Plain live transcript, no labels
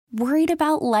Worried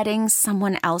about letting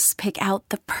someone else pick out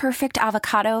the perfect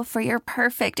avocado for your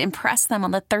perfect impress them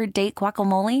on the third date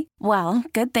guacamole? Well,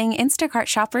 good thing Instacart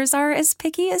shoppers are as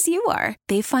picky as you are.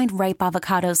 They find ripe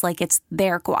avocados like it's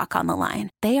their guac on the line.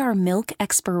 They are milk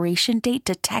expiration date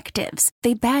detectives.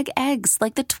 They bag eggs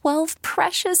like the 12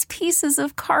 precious pieces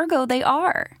of cargo they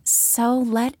are. So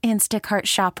let Instacart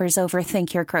shoppers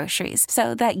overthink your groceries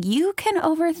so that you can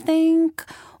overthink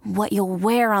what you'll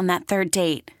wear on that third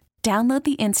date. Download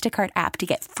the Instacart app to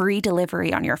get free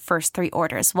delivery on your first 3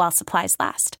 orders while supplies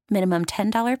last. Minimum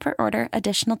 $10 per order.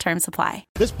 Additional terms apply.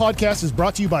 This podcast is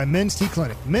brought to you by Men's T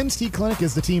Clinic. Men's T Clinic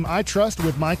is the team I trust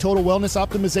with my total wellness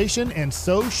optimization, and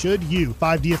so should you.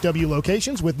 5 DFW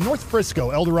locations with North Frisco,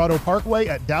 El Dorado Parkway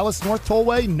at Dallas North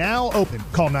Tollway now open.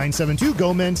 Call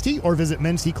 972-GO-MEN'S-T or visit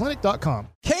mensteclinic.com.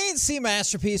 K&C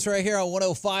Masterpiece right here on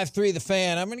 105.3 The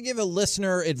Fan. I'm going to give a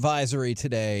listener advisory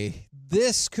today.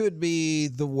 This could be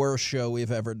the worst show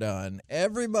we've ever done.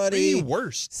 Everybody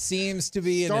seems to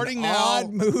be in an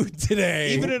odd mood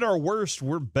today. Even at our worst,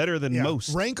 we're better than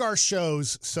most. Rank our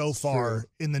shows so far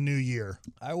in the new year.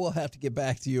 I will have to get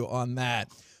back to you on that.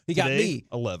 You got Today, me,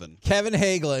 11. Kevin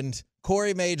Hageland,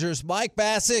 Corey Majors, Mike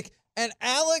Bassick, and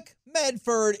Alec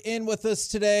Medford in with us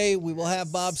today. We will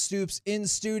have Bob Stoops in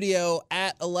studio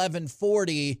at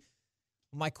 11:40.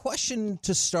 My question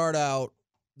to start out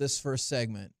this first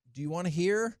segment, do you want to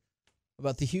hear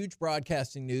about the huge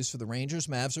broadcasting news for the Rangers,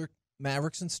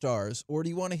 Mavericks, and Stars, or do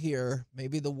you want to hear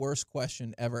maybe the worst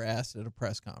question ever asked at a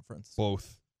press conference?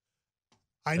 Both.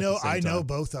 I know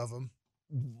both of them.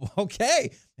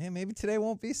 Okay. Man, maybe today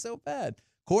won't be so bad.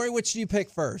 Corey, which do you pick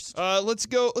first? Let's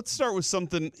start with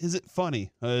something. Is it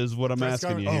funny? Is what I'm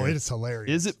asking you here. Oh, it is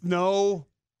hilarious. Is it? No.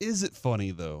 Is it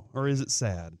funny, though? Or is it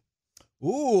sad?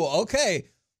 Ooh, okay.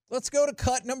 Let's go to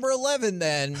cut number 11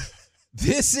 then.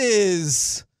 This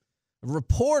is a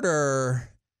reporter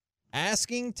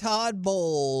asking Todd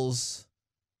Bowles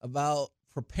about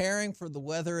preparing for the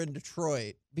weather in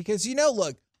Detroit. Because,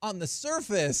 look, on the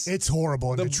surface, it's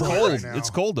horrible in Detroit right now. It's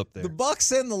cold up there. The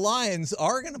Bucks and the Lions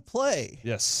are going to play.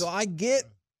 Yes. So I get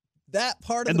that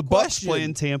part of the question. Bucks play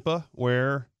in Tampa,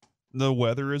 where the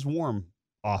weather is warm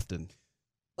often.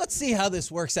 Let's see how this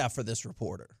works out for this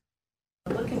reporter.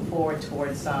 Looking forward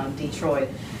towards Detroit.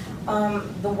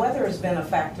 The weather has been a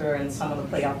factor in some of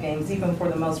the playoff games, even for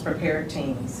the most prepared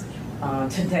teams.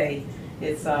 Today,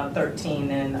 it's 13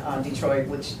 in Detroit,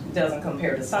 which doesn't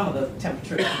compare to some of the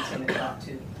temperatures we tend to talk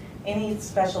to. Any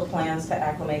special plans to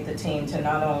acclimate the team to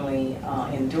not only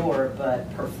endure but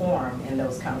perform in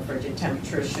those kind of frigid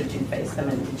temperatures should you face them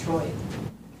in Detroit?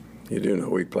 You do know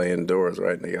we play indoors,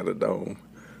 right? And they got a dome.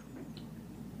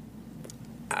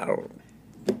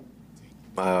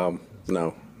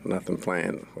 No, nothing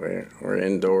planned. We're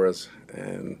indoors,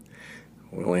 and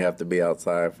we only have to be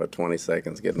outside for 20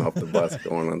 seconds getting off the bus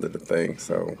going under the thing,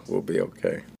 so we'll be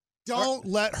okay. Don't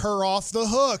let her off the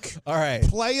hook. All right.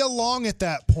 Play along at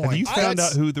that point. Have you found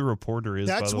out who the reporter is,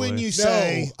 That's by the when way? you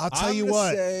say, I'll tell you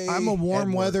what, I'm a warm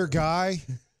Edward. weather guy.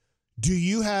 Do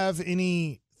you have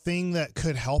anything that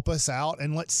could help us out?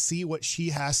 And let's see what she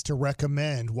has to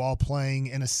recommend while playing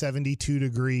in a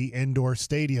 72-degree indoor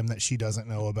stadium that she doesn't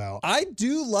know about. I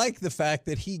do like the fact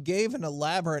that he gave an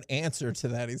elaborate answer to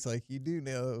that. He's like, you do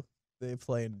know they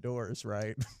play indoors,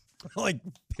 right? Like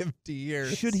 50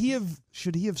 years. Should he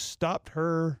have stopped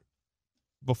her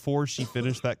before she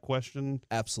finished that question?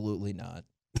 Absolutely not.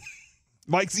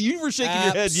 Mike, you were shaking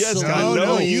your head. Yes,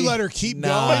 No, you let her keep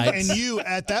not. going. And you,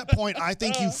 at that point, I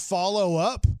think you follow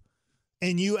up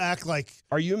and you act like.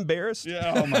 Are you embarrassed?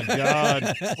 Yeah. Oh my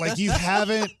God. Like you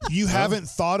haven't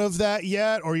thought of that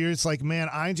yet, or you're just like, man,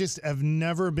 I just have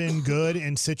never been good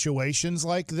in situations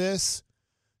like this.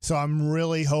 So I'm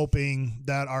really hoping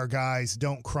that our guys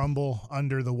don't crumble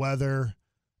under the weather.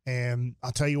 And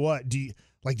I'll tell you what, do you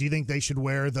think they should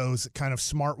wear those kind of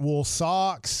smart wool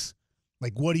socks?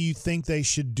 Like, what do you think they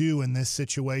should do in this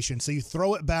situation? So you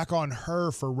throw it back on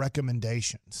her for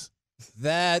recommendations.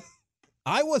 That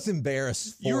I was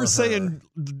embarrassed for You were her. saying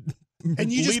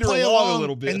and you just lead her play along along a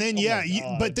little bit. And then,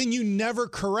 Oh but then you never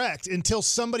correct until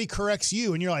somebody corrects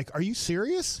you. And you're like, are you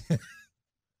serious?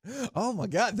 Oh, my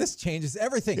God. This changes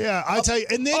everything. Yeah, I tell you.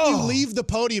 And then you leave the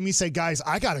podium. You say, guys,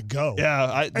 I got to go.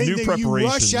 Yeah, and new then preparations. you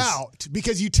rush out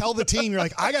because you tell the team, you're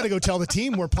like, I got to go tell the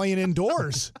team we're playing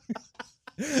indoors.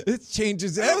 It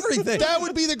changes everything. That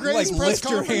would be the greatest press lift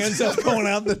your conference. hands up going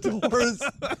out the doors.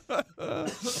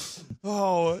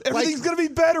 Everything's going to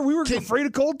be better. We were afraid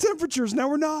of cold temperatures. Now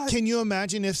we're not. Can you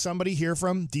imagine if somebody here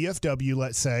from DFW,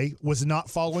 let's say, was not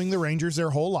following the Rangers their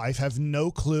whole life, have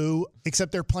no clue,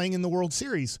 except they're playing in the World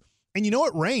Series. And you know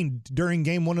it rained during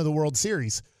Game 1 of the World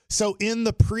Series. So in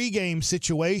the pregame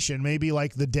situation, maybe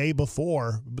like the day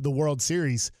before the World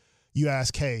Series, you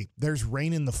ask, hey, there's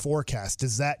rain in the forecast.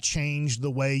 Does that change the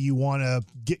way you want to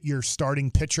get your starting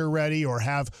pitcher ready or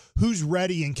have who's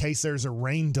ready in case there's a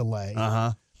rain delay?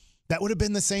 That would have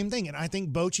been the same thing. And I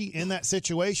think Bochy in that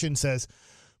situation says,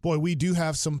 boy, we do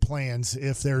have some plans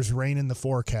if there's rain in the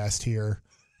forecast here.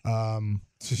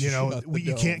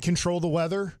 You can't control the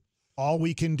weather. All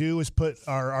we can do is put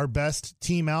our best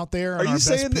team out there. Are you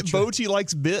saying that Bochy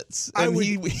likes bits? I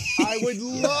would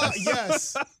love,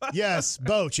 yes,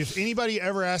 Boch. If anybody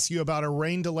ever asks you about a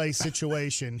rain delay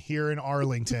situation here in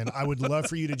Arlington, I would love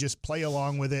for you to just play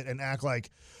along with it and act like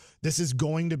this is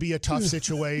going to be a tough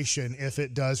situation if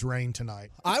it does rain tonight.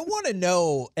 I want to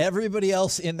know everybody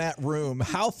else in that room,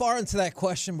 how far into that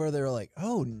question where they're like,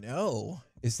 oh no.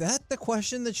 Is that the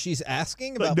question that she's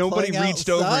asking about? Like nobody reached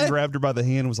over and grabbed her by the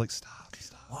hand and was like, stop.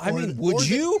 Would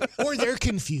you? Or they're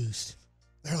confused.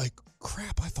 They're like,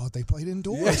 crap, I thought they played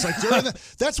indoors. Like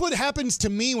that's what happens to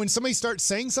me when somebody starts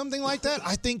saying something like that.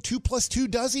 I think 2 + 2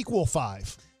 does equal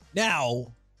 5.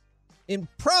 Now, in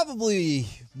probably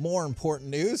more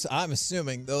important news, I'm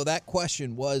assuming, though that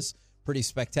question was pretty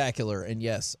spectacular. And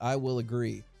yes, I will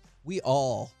agree. We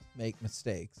all make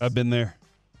mistakes. I've been there.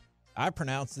 I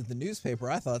pronounced it in the newspaper.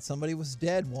 I thought somebody was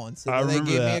dead once. And then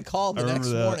they gave me a call the next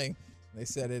morning. They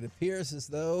said, it appears as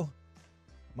though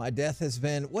my death has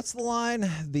been, what's the line?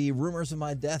 The rumors of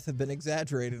my death have been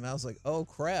exaggerated. And I was like, oh,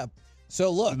 crap.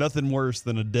 So look. Nothing worse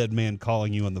than a dead man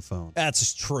calling you on the phone.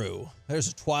 That's true. There's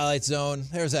a Twilight Zone.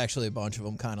 There's actually a bunch of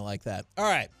them kind of like that. All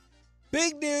right.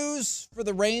 Big news for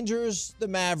the Rangers, the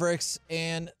Mavericks,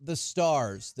 and the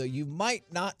Stars, though you might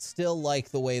not still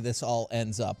like the way this all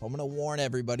ends up. I'm going to warn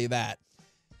everybody that.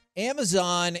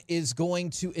 Amazon is going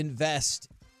to invest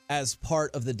as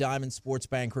part of the Diamond Sports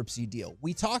bankruptcy deal.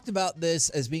 We talked about this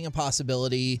as being a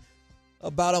possibility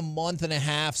about a month and a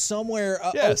half, somewhere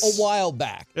a while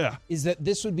back. Yeah. Is that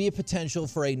this would be a potential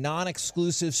for a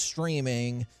non-exclusive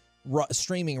streaming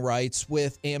rights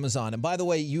with Amazon. And by the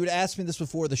way, you had asked me this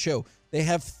before the show. They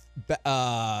have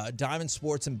Diamond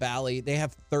Sports and Bally. They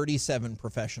have 37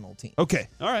 professional teams. Okay.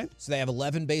 All right. So they have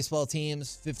 11 baseball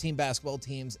teams, 15 basketball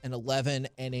teams, and 11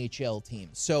 NHL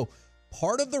teams. So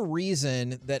part of the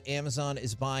reason that Amazon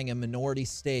is buying a minority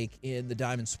stake in the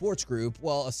Diamond Sports Group,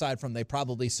 well, aside from they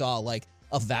probably saw like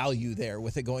a value there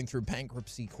with it going through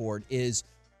bankruptcy court, is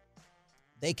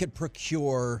they could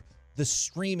procure the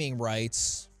streaming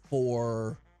rights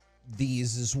for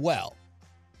these as well.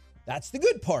 That's the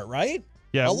good part, right?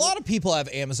 Yeah. A lot of people have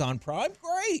Amazon Prime.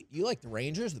 Great. You like the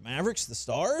Rangers, the Mavericks, the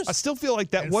Stars? I still feel like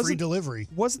that and wasn't free delivery.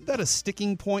 Wasn't that a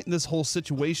sticking point in this whole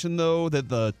situation, though, that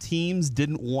the teams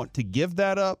didn't want to give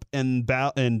that up, and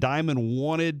Diamond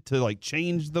wanted to like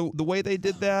change the way they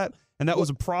did that, and that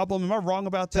was a problem? Am I wrong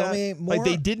about that? Tell me more. Like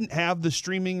they didn't have the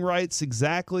streaming rights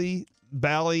exactly,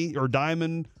 Bally or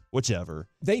Diamond, whichever.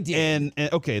 They did.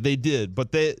 And okay, they did,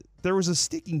 but there was a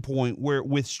sticking point where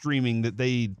with streaming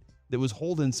that was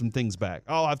holding some things back.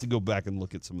 I'll have to go back and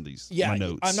look at some of these my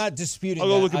notes. I'm not disputing I'll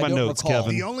that. go look at my notes, recall.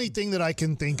 Kevin. The only thing that I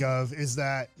can think of is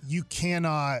that you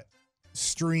cannot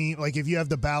stream, like if you have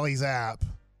the Bally's app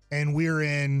and we're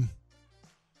in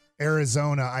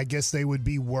Arizona, I guess they would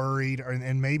be worried,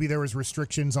 and maybe there was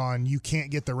restrictions on you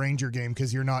can't get the Ranger game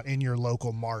because you're not in your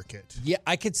local market. Yeah,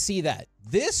 I could see that.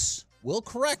 This will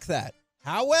correct that.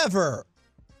 However,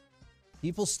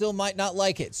 people still might not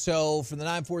like it. So for the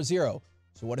 940,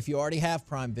 so what if you already have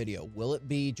Prime Video? Will it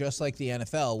be just like the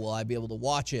NFL? Will I be able to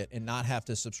watch it and not have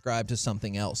to subscribe to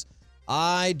something else?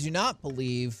 I do not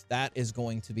believe that is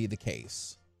going to be the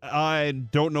case. I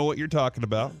don't know what you're talking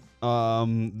about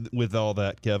with all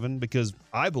that, Kevin, because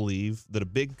I believe that a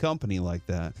big company like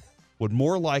that would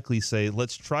more likely say,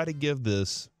 let's try to give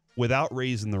this without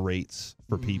raising the rates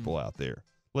for people out there.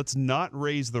 Let's not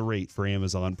raise the rate for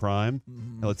Amazon Prime.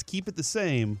 And let's keep it the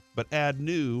same, but add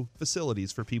new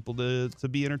facilities for people to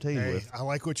be entertained with. I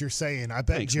like what you're saying. I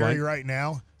bet Thanks, Jerry Mike. right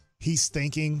now, he's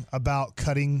thinking about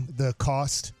cutting the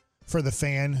cost for the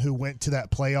fan who went to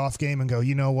that playoff game and go,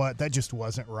 you know what, that just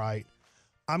wasn't right.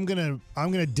 I'm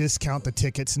gonna discount the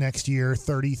tickets next year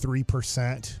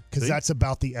 33% because that's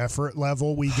about the effort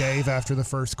level we gave after the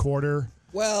first quarter.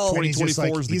 Well,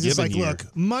 2024 is the given year.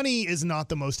 Look, money is not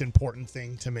the most important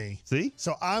thing to me. See?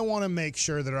 So I want to make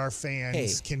sure that our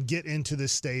fans can get into the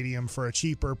stadium for a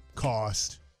cheaper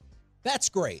cost. That's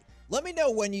great. Let me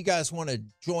know when you guys want to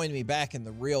join me back in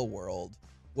the real world,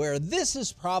 where this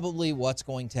is probably what's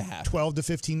going to happen. $12 to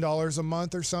 $15 a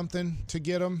month or something to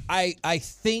get them. I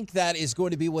think that is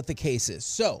going to be what the case is.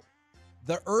 So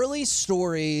the early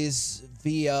stories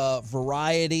via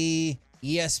Variety,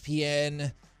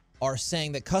 ESPN, are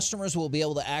saying that customers will be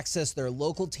able to access their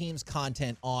local team's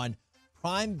content on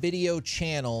Prime Video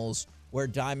channels where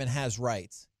Diamond has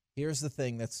rights. Here's the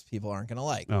thing that people aren't going to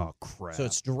like. Oh, crap. So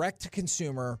it's direct to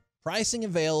consumer. Pricing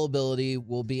availability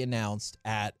will be announced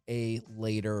at a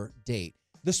later date.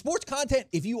 The sports content,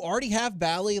 if you already have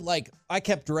Bally, like I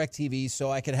kept DirecTV so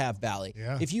I could have Bally.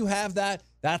 Yeah. If you have that,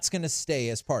 that's going to stay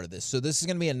as part of this. So this is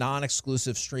going to be a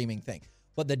non-exclusive streaming thing.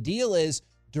 But the deal is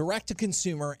direct to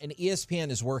consumer, and ESPN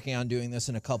is working on doing this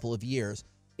in a couple of years.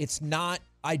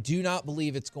 I do not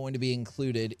believe it's going to be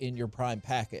included in your Prime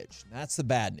package. That's the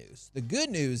bad news. The good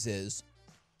news is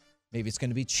maybe it's going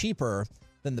to be cheaper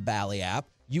than the Bally app.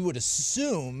 You would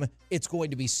assume it's going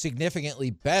to be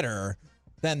significantly better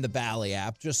than the Bally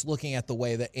app, just looking at the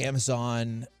way that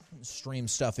Amazon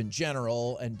streams stuff in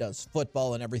general and does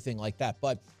football and everything like that.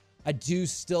 But I do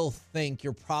still think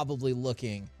you're probably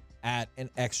looking at an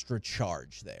extra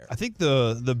charge there. I think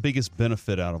the biggest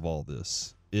benefit out of all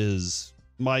this is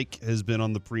Mike has been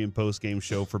on the pre and post game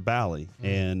show for Bally,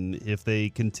 and if they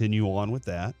continue on with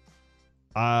that,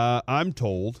 I'm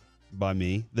told by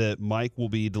me that Mike will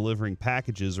be delivering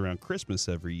packages around Christmas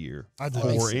every year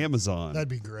for Amazon. That'd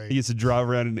be great. He gets to drive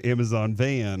around in an Amazon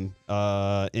van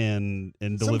and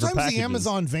deliver Sometimes packages. the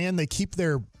Amazon van, they keep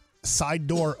their side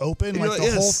door open, like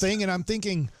the whole thing, and I'm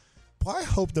thinking, well, I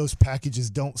hope those packages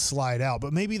don't slide out,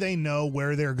 but maybe they know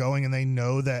where they're going and they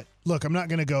know that, look, I'm not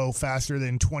going to go faster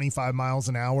than 25 miles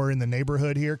an hour in the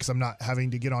neighborhood here because I'm not having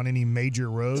to get on any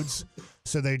major roads.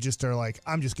 So they just are like,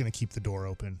 I'm just going to keep the door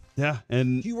open. Yeah.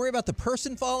 And do you worry about the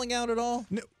person falling out at all?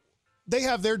 No, they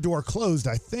have their door closed,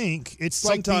 I think. It's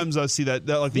sometimes I see that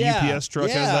like the UPS truck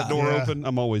has that door open.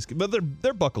 I'm always, but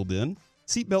they're buckled in.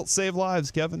 Seatbelts save lives,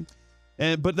 Kevin.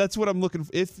 But that's what I'm looking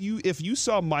for. If you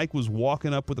saw Mike was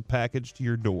walking up with a package to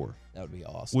your door, that would be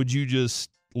awesome. Would you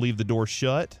just leave the door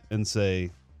shut and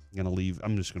say, I'm going to leave,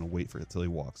 I'm just going to wait for it till he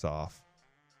walks off?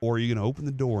 Or are you going to open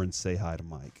the door and say hi to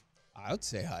Mike? I would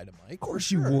say hi to Mike. Of course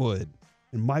you would.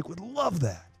 And Mike would love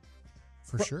that.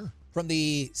 For sure. From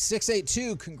the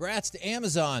 682, congrats to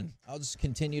Amazon. I'll just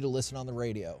continue to listen on the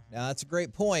radio. Now, that's a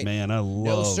great point. Man, I love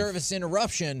no service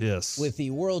interruption Yes. with the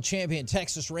world champion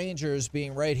Texas Rangers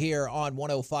being right here on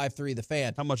 105.3 The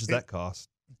Fan. How much does that cost?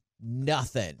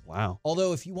 Nothing. Wow.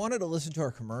 Although, if you wanted to listen to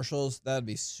our commercials, that would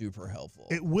be super helpful.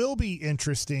 It will be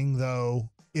interesting, though,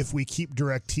 if we keep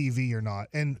DirecTV or not.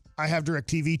 And I have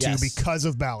DirecTV, too, because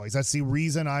of Bally's. That's the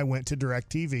reason I went to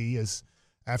DirecTV is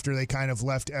after they kind of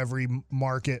left every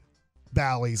market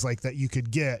Bally's like that you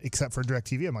could get except for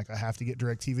DirecTV. I'm like, I have to get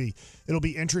DirecTV. It'll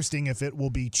be interesting if it will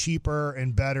be cheaper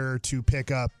and better to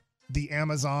pick up the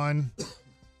Amazon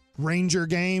Ranger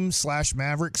game /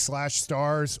 Mavericks /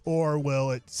 Stars, or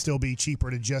will it still be cheaper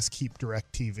to just keep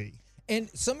DirecTV? And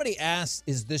somebody asked,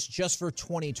 is this just for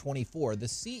 2024? The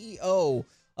CEO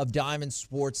of Diamond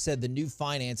Sports said the new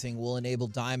financing will enable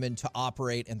Diamond to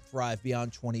operate and thrive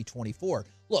beyond 2024.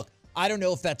 Look, I don't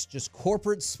know if that's just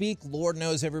corporate speak. Lord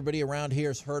knows everybody around here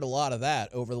has heard a lot of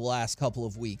that over the last couple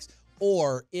of weeks.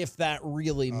 Or if that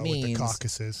really means... With the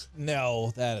caucuses.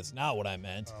 No, that is not what I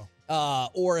meant.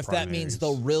 Or if that means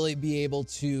they'll really be able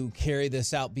to carry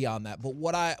this out beyond that. But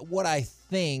what I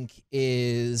think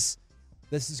is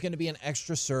this is going to be an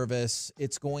extra service.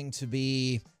 It's going to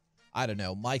be, I don't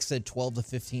know, Mike said $12 to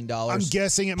 $15. I'm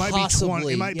guessing it might be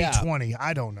 20. It might be 20.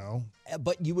 I don't know.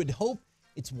 But you would hope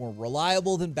it's more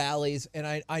reliable than Bally's. And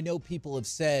I know people have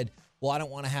said, well, I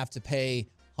don't want to have to pay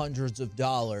hundreds of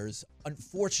dollars.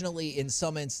 Unfortunately, in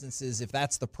some instances, if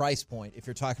that's the price point, if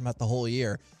you're talking about the whole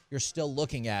year, you're still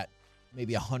looking at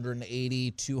maybe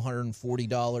 $180,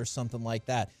 $240, something like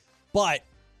that. But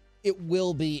it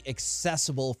will be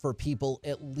accessible for people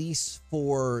at least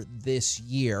for this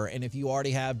year. And if you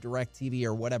already have DirecTV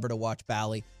or whatever to watch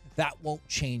Bally, that won't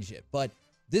change it. But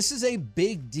this is a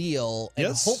big deal, and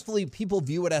hopefully people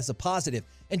view it as a positive.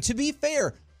 And to be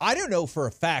fair, I don't know for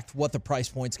a fact what the price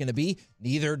point's going to be.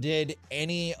 Neither did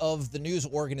any of the news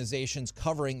organizations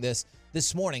covering this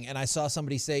morning. And I saw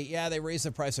somebody say, yeah, they raised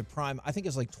the price of Prime. I think it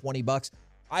was like $20.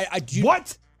 I do.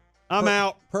 What? I'm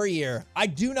out. Per year. I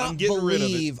do not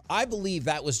believe, I believe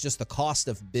that was just the cost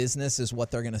of business is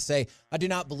what they're going to say. I do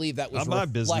not believe that was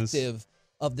reflective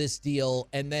of this deal.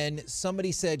 And then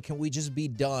somebody said, can we just be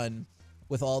done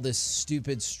with all this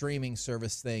stupid streaming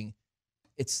service thing?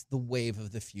 It's the wave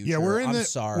of the future. Yeah, we're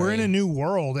in a new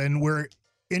world, and we're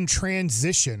in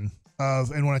transition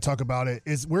of, and when I talk about it,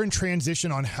 is we're in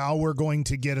transition on how we're going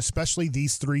to get, especially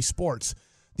these three sports.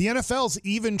 The NFL's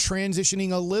even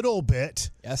transitioning a little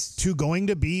bit to going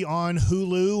to be on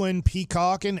Hulu and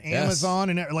Peacock and Amazon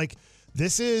and like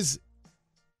this is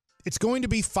it's going to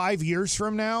be 5 years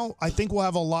from now. I think we'll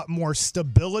have a lot more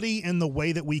stability in the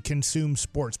way that we consume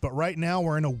sports. But right now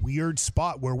we're in a weird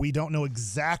spot where we don't know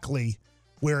exactly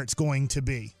where it's going to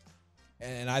be.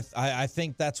 And I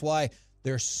think that's why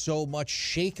there's so much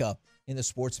shakeup in the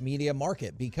sports media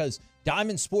market, because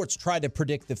Diamond Sports tried to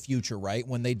predict the future, right,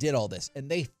 when they did all this, and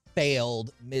they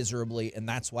failed miserably, and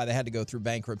that's why they had to go through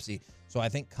bankruptcy. So I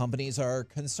think companies are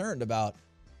concerned about,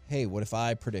 hey, what if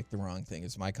I predict the wrong thing?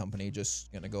 Is my company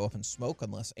just going to go up in smoke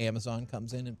unless Amazon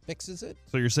comes in and fixes it?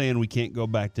 So you're saying we can't go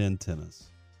back to antennas?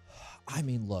 I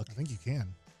mean, look. I think you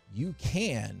can. You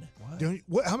can.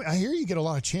 I hear you get a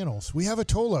lot of channels. We have a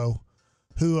Tolo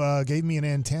who gave me an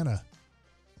antenna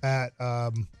at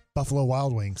Buffalo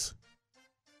Wild Wings.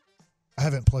 I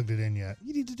haven't plugged it in yet.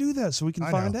 You need to do that so we can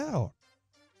find out.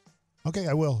 Okay,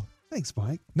 I will. Thanks,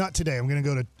 Mike. Not today. I'm going to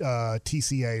go to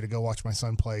TCA to go watch my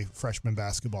son play freshman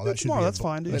basketball. That should tomorrow. Be That's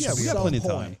fine, dude. Yeah, we got plenty of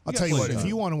time. I'll tell you what. If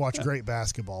you want to watch great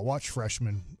basketball, watch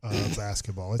freshman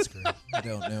basketball. It's great. I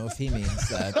don't know if he means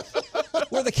that.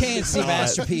 We're the K&C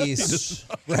Masterpiece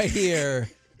right here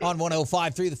on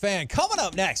 105.3 The Fan. Coming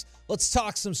up next, let's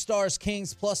talk some Stars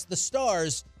Kings plus the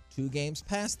Stars 2 games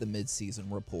past the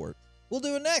midseason report. We'll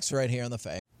do it next right here on The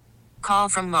Fan. Call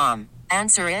from mom.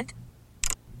 Answer it.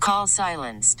 Call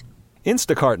silenced.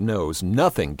 Instacart knows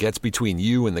nothing gets between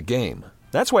you and the game.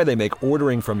 That's why they make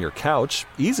ordering from your couch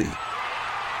easy.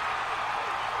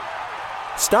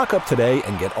 Stock up today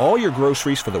and get all your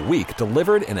groceries for the week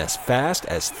delivered in as fast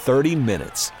as 30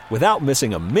 minutes without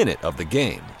missing a minute of the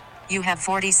game. You have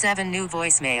 47 new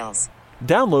voicemails.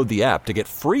 Download the app to get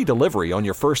free delivery on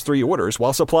your first 3 orders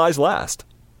while supplies last.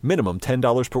 Minimum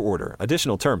 $10 per order.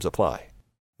 Additional terms apply.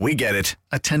 We get it.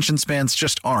 Attention spans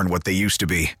just aren't what they used to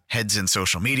be. Heads in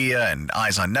social media and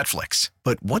eyes on Netflix.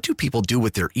 But what do people do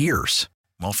with their ears?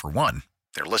 Well, for one,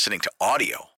 they're listening to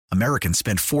audio. Americans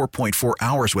spend 4.4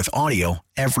 hours with audio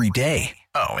every day.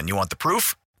 Oh, and you want the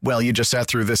proof? Well, you just sat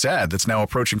through this ad that's now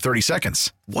approaching 30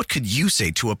 seconds. What could you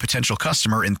say to a potential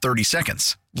customer in 30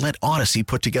 seconds? Let Odyssey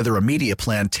put together a media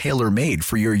plan tailor-made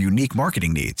for your unique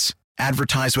marketing needs.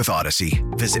 Advertise with Odyssey.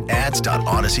 Visit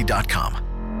ads.odyssey.com.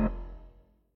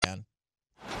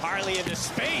 Harley into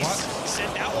space.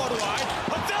 Sent that one wide.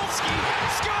 Pavelski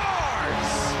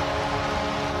scores!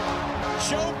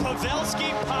 Joe Pavelski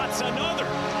pots another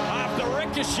off the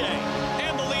ricochet.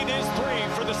 And the lead is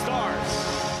 3 for the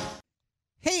Stars.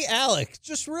 Hey, Alec,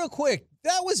 just real quick.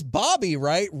 That was Bobby,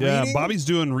 right? Yeah, Reading? Bobby's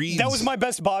doing reads. That was my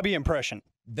best Bobby impression.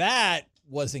 That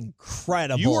was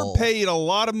incredible. You were paid a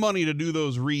lot of money to do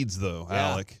those reads, though, Yeah.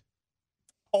 Alec.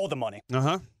 All the money.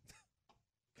 Uh-huh.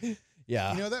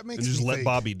 Yeah. You know, that makes And just me let think,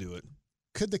 Bobby do it.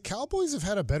 could the Cowboys have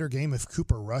had a better game if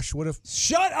Cooper Rush would have?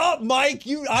 Shut up, Mike.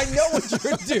 I know what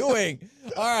you're doing.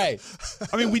 All right.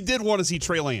 I mean, we did want to see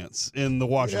Trey Lance in the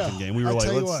Washington game. We were I'll like,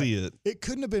 tell you let's what, see it. It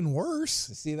couldn't have been worse.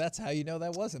 See, that's how you know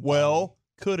that wasn't Well, Bobby.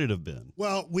 could it have been?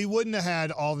 Well, we wouldn't have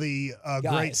had all the great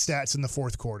Guys, stats in the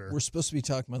fourth quarter. We're supposed to be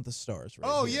talking about the Stars, right?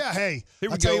 Oh, here. yeah. Hey, Here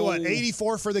we I'll tell you go. what,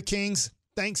 84 for the Kings.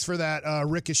 Thanks for that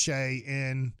ricochet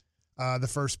in the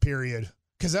first period.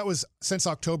 Because that was since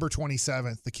October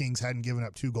 27th, the Kings hadn't given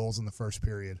up 2 goals in the first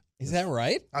period. Is that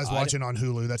right? I was watching on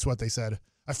Hulu. That's what they said.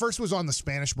 I first was on the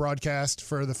Spanish broadcast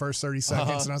for the first 30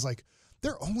 seconds, and I was like,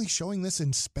 they're only showing this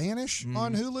in Spanish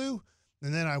on Hulu?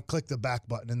 And then I clicked the back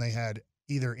button, and they had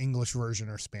either English version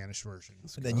or Spanish version.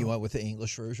 And then you went with the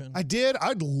English version? I did.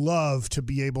 I'd love to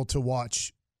be able to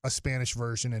watch a Spanish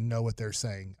version and know what they're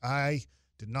saying. I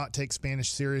did not take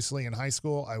Spanish seriously in high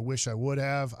school. I wish I would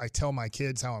have. I tell my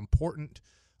kids how important,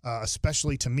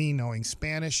 especially to me, knowing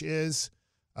Spanish is,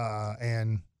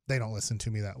 and they don't listen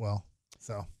to me that well.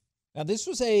 So Now,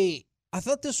 I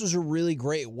thought this was a really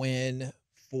great win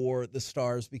for the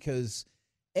Stars because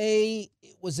A,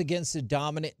 it was against a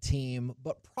dominant team,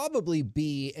 but probably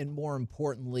B, and more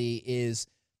importantly, is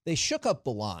they shook up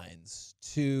the lines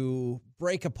to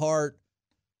break apart,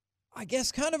 I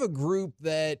guess, kind of a group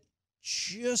that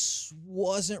just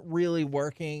wasn't really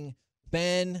working.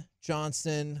 Ben,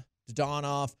 Johnston,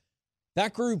 Donoff,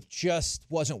 that group just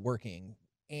wasn't working.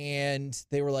 And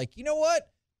they were like, you know what?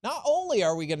 Not only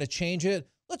are we going to change it,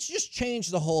 let's just change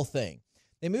the whole thing.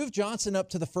 They moved Johnson up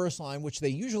to the first line, which they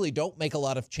usually don't make a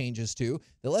lot of changes to.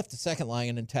 They left the second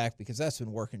line intact because that's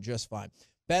been working just fine.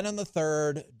 Ben on the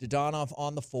third, Dodonov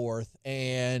on the fourth,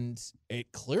 and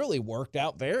it clearly worked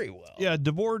out very well. Yeah,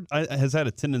 DeBoer has had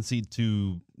a tendency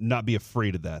to not be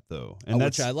afraid of that, though, and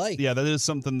which I like. Yeah, that is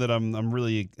something that I'm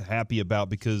really happy about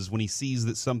because when he sees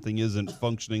that something isn't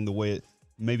functioning the way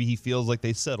maybe he feels like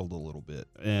they settled a little bit,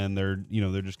 and they're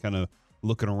just kind of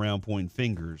looking around pointing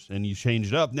fingers, and you change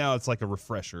it up. Now it's like a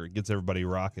refresher. It gets everybody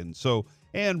rocking. So,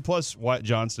 and plus Wyatt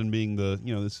Johnston being the,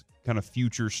 this kind of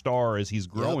future star as he's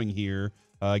growing here,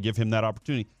 give him that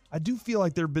opportunity. I do feel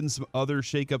like there have been some other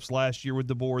shakeups last year with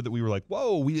the board that we were like,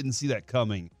 whoa, we didn't see that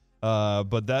coming.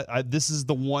 But this is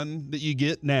the one that you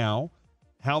get now.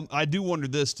 I do wonder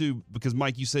this too, because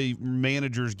Mike, you say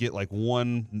managers get like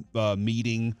one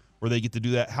meeting where they get to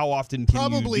do that. How often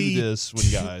can you do this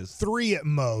when guys? 3 at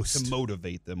most. To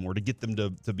motivate them or to get them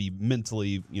to be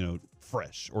mentally,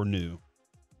 fresh or new.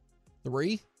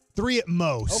 3? 3 at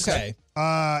most. Okay.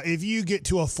 If you get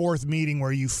to a 4th meeting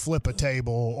where you flip a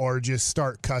table or just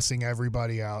start cussing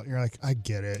everybody out, you're like, I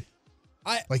get it.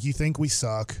 You think we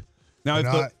suck. Now, we're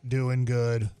not doing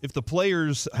good. If the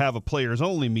players have a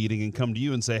players-only meeting and come to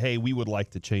you and say, hey, we would like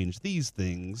to change these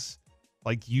things,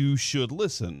 you should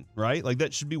listen, right?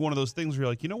 That should be one of those things where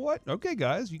you're like, you know what? Okay,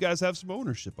 guys, you guys have some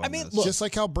ownership on this. Look, just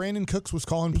like how Brandon Cooks was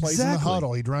calling plays in the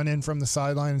huddle. He'd run in from the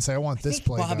sideline and say, I want this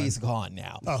play Bobby's done. gone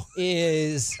now. Oh.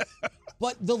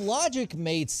 But the logic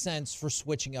made sense for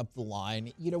switching up the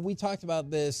line. We talked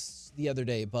about this the other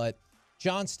day, but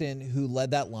Johnston, who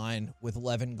led that line with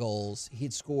 11 goals,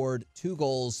 he'd scored 2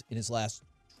 goals in his last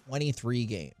 23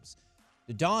 games.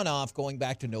 Donoff, going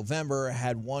back to November,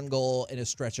 had 1 goal in a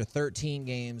stretch of 13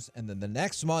 games. And then the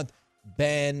next month,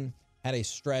 Ben had a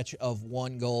stretch of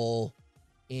 1 goal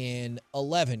in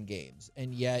 11 games.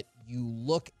 And yet you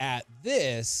look at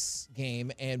this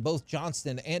game, and both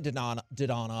Johnston and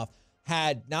Donoff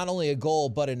had not only a goal,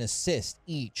 but an assist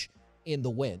each in the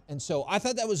win. And so I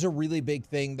thought that was a really big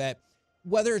thing that,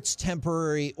 whether it's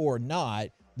temporary or not,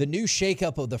 the new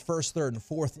shakeup of the first, third, and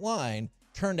fourth line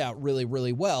turned out really,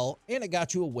 really well, and it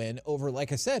got you a win over,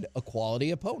 like I said, a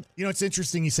quality opponent. It's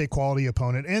interesting you say quality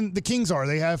opponent, and the Kings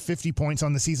they have 50 points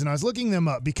on the season. I was looking them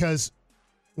up because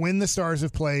when the Stars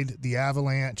have played the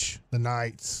Avalanche, the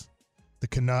Knights, the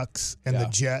Canucks, and the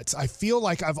Jets, I feel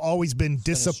like I've always been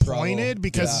disappointed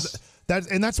because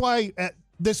that's why at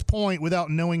this point, without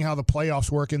knowing how the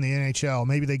playoffs work in the NHL,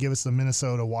 maybe they give us the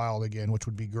Minnesota Wild again, which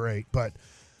would be great. But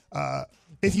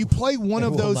if you play one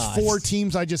of those 4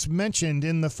 teams I just mentioned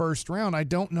in the first round, I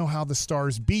don't know how the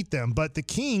Stars beat them. But the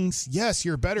Kings, yes,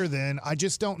 you're better than. I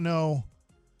just don't know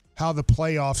how the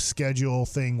playoff schedule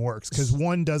thing works because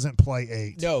one doesn't play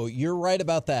 8. No, you're right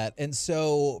about that. And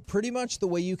so pretty much the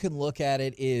way you can look at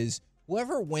it is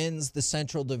whoever wins the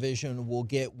Central Division will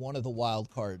get one of the wild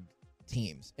card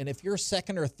teams. And if you're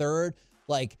second or third,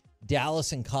 like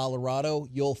Dallas and Colorado,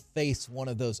 you'll face one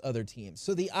of those other teams.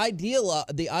 So the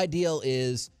ideal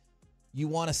is you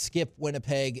want to skip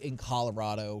Winnipeg and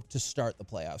Colorado to start the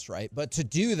playoffs, right? But to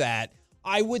do that,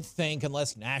 I would think,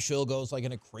 unless Nashville goes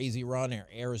in a crazy run, or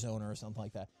Arizona or something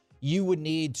like that, you would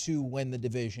need to win the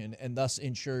division and thus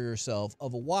ensure yourself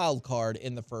of a wild card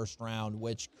in the first round,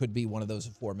 which could be one of those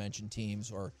aforementioned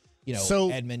teams, or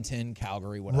Edmonton,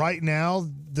 Calgary, whatever. Right now,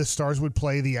 the Stars would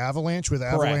play the Avalanche with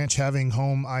Avalanche having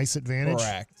home ice advantage.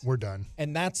 Correct. We're done.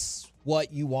 And that's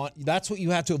what you want. That's what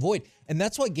you have to avoid. And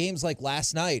that's why games like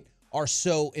last night are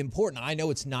so important. I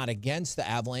know it's not against the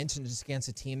Avalanche and it's against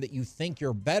a team that you think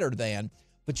you're better than,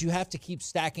 but you have to keep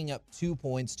stacking up 2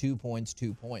 points, 2 points,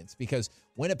 2 points, because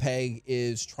Winnipeg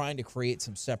is trying to create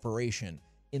some separation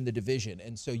in the division.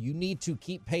 And so you need to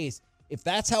keep pace. If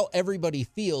that's how everybody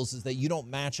feels, is that you don't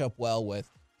match up well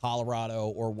with Colorado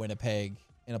or Winnipeg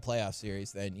in a playoff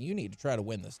series, then you need to try to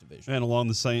win this division. And along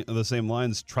the same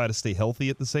lines, try to stay healthy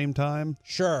at the same time.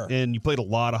 Sure. And you played a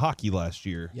lot of hockey last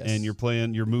year, and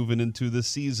you're moving into this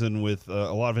season with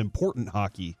a lot of important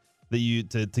hockey that you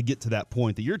to get to that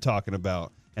point that you're talking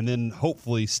about, and then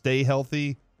hopefully stay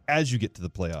healthy as you get to the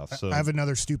playoffs. So I have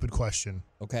another stupid question.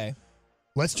 Okay.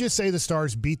 Let's just say the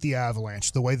Stars beat the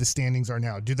Avalanche the way the standings are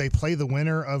now. Do they play the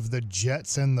winner of the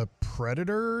Jets and the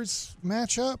Predators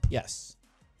matchup? Yes.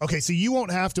 Okay, so you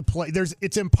won't have to play.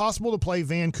 It's impossible to play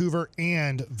Vancouver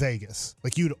and Vegas.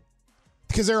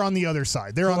 Because they're on the other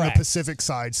side. They're Correct. on the Pacific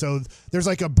side. So there's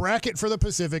a bracket for the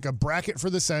Pacific, a bracket for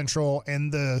the Central,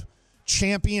 and the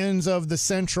champions of the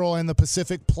Central and the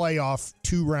Pacific playoff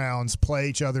 2 rounds play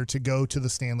each other to go to the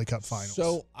Stanley Cup Finals.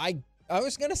 So I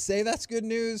was going to say that's good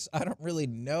news. I don't really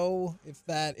know if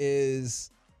that is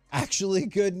actually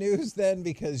good news then,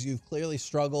 because you've clearly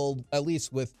struggled, at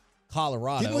least with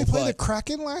Colorado. Didn't we play the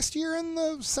Kraken last year in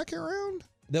the second round?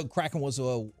 The Kraken was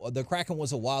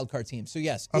a wild card team. So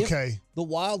yes, okay. If the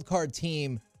wild card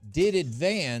team did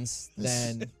advance,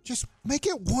 then just make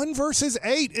it 1 versus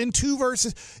 8 and 2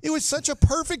 versus. It was such a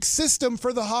perfect system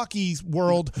for the hockey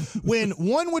world when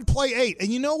 1 would play 8. And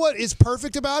you know what is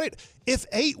perfect about it? If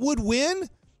 8 would win,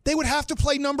 they would have to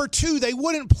play number 2. They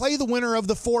wouldn't play the winner of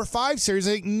the 4-5 series.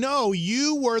 Like, no,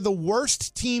 you were the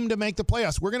worst team to make the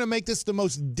playoffs. We're going to make this the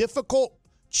most difficult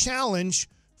challenge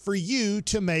for you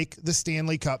to make the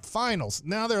Stanley Cup Finals.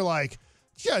 Now they're like,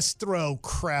 just throw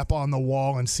crap on the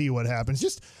wall and see what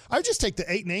happens. I would just take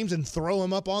the 8 names and throw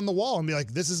them up on the wall and be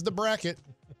like, this is the bracket.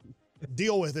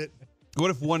 Deal with it. What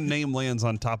if one name lands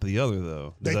on top of the other,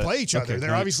 though? They play each other.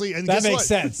 They're obviously, and that guess makes what?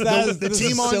 sense. The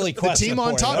team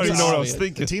on top. I don't even know what I was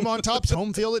thinking. The team on top's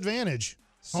home field advantage.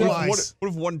 So what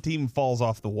if one team falls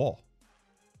off the wall?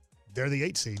 They're the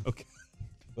 8 seed. Okay.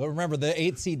 Well, remember, the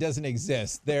 8 seed doesn't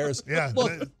exist. There's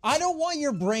look, I don't want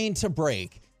your brain to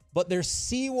break, but there's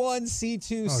C1,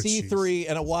 C2, C3,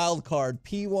 and a wild card.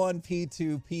 P1,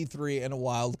 P2, P3, and a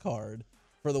wild card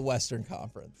for the Western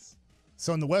Conference.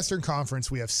 So in the Western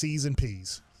Conference, we have C's and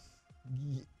P's.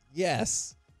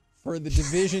 Yes. For the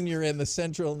division you're in, the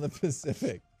Central and the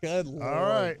Pacific. Good Lord. All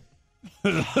right.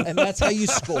 And that's how you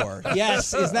score.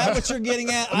 Yes. Is that what you're getting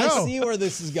at? No. I see where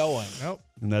this is going. Nope.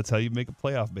 And that's how you make a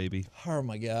playoff, baby. Oh,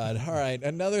 my God. All right.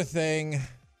 Another thing.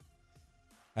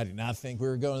 I did not think we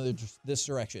were going this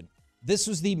direction. This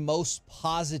was the most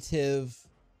positive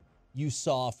you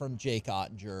saw from Jake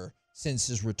Ottinger since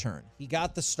his return. He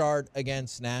got the start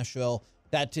against Nashville.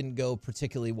 That didn't go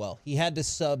particularly well. He had to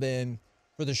sub in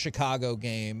for the Chicago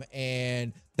game,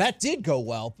 and that did go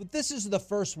well. But this is the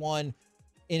first one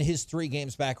in his 3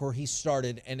 games back where he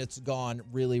started, and it's gone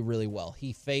really, really well.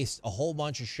 He faced a whole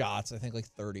bunch of shots, I think like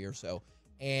 30 or so,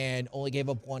 and only gave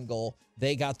up 1 goal.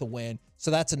 They got the win.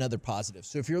 So that's another positive.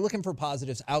 So if you're looking for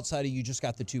positives outside of you just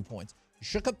got the 2 points, you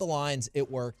shook up the lines. It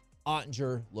worked.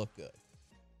 Ottinger looked good.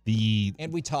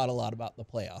 And we taught a lot about the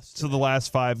playoffs. So the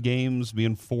last 5 games,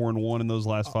 being 4-1 in those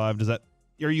last 5,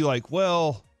 are you like,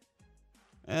 well,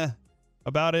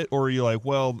 about it? Or are you like,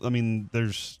 well, I mean,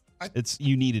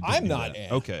 you needed to I'm do not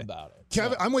that. okay about it.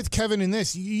 Kevin, I'm with Kevin in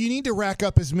this. You need to rack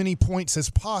up as many points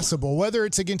as possible, whether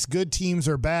it's against good teams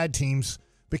or bad teams,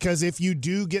 because if you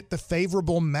do get the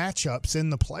favorable matchups in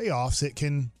the playoffs, it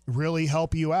can really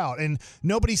help you out. And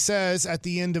nobody says at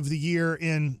the end of the year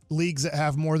in leagues that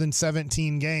have more than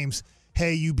 17 games,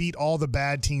 hey, you beat all the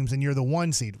bad teams and you're the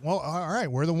 1 seed. Well, all right,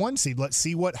 we're the 1 seed. Let's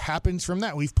see what happens from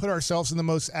that. We've put ourselves in the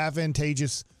most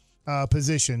advantageous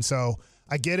position. So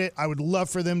I get it. I would love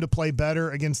for them to play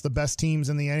better against the best teams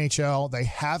in the NHL. They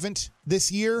haven't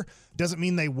this year. Doesn't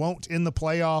mean they won't in the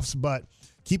playoffs, but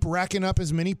keep racking up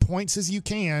as many points as you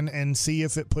can and see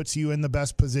if it puts you in the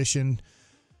best position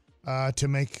to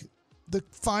make the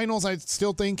finals. I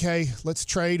still think, hey, let's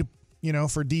trade,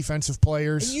 for defensive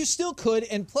players. And you still could.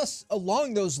 And plus,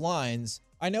 along those lines,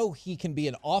 I know he can be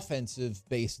an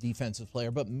offensive-based defensive player,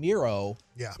 but Miro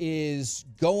is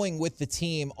going with the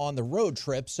team on the road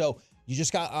trip. So you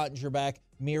just got Ottinger back,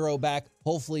 Miro back.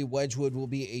 Hopefully Wedgwood will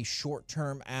be a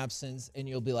short-term absence, and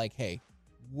you'll be like, hey,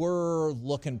 we're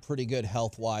looking pretty good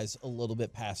health-wise a little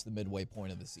bit past the midway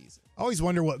point of the season. I always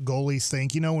wonder what goalies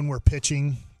think. When we're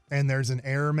pitching and there's an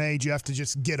error made, you have to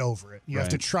just get over it. You have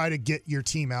to try to get your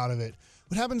team out of it.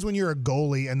 What happens when you're a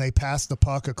goalie and they pass the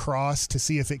puck across to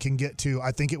see if it can get to,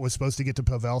 I think it was supposed to get to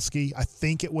Pavelski. I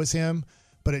think it was him,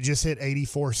 but it just hit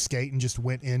 84 skate and just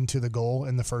went into the goal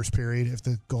in the first period. If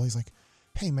the goalie's like,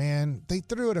 hey, man, they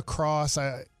threw it across,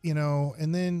 and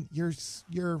then your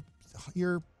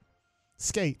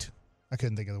skate. I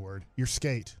couldn't think of the word. Your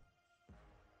skate.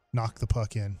 Knock the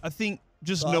puck in. I think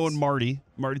just knowing Marty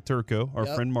Turco, our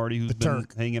friend Marty, who's been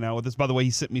hanging out with us. By the way,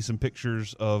 he sent me some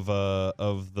pictures of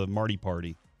the Marty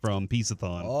party from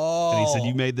Peace-a-thon. Oh, and he said,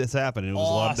 you made this happen. And it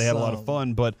was they had a lot of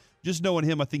fun. But just knowing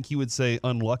him, I think he would say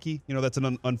unlucky. That's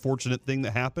an unfortunate thing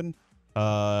that happened.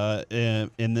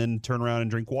 And then turn around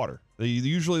and drink water.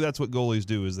 Usually that's what goalies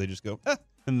do is they just go,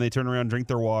 and they turn around, drink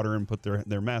their water, and put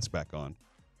their mask back on.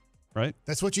 Right?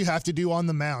 That's what you have to do on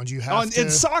the mound. You have to. In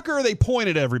soccer, they point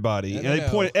at everybody, and they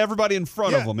point at everybody in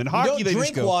front of them. In hockey, they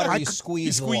just go. Water, you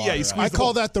squeeze water. Yeah, you squeeze. I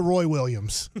call that the Roy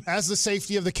Williams. As the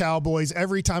safety of the Cowboys,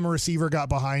 every time a receiver got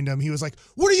behind him, he was like,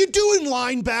 "What are you doing,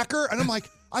 linebacker?" And I'm like,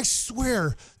 I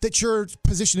swear that your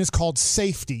position is called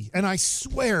safety, and I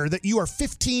swear that you are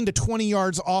 15 to 20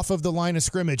 yards off of the line of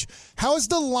scrimmage. How is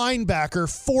the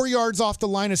linebacker 4 yards off the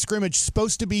line of scrimmage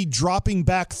supposed to be dropping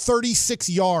back 36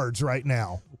 yards right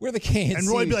now? We're the K&C. And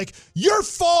Roy would be like, your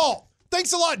fault.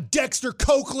 Thanks a lot, Dexter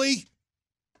Coakley.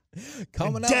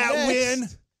 Coming up next. Win.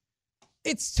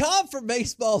 It's time for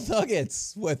Baseball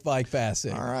Nuggets with Mike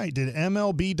Bassett. All right. Did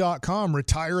MLB.com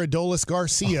retire Adolis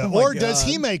Garcia? Or does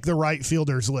he make the right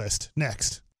fielders list?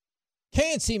 Next.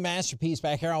 K&C Masterpiece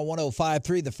back here on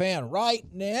 105.3 The Fan. Right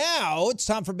now, it's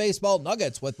time for Baseball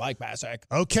Nuggets with Mike Bassett.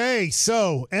 Okay,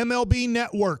 so MLB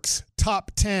Network's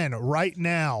top 10 right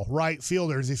now, right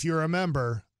fielders. If you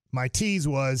remember, my tease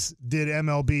was, did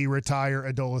MLB retire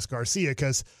Adolis Garcia?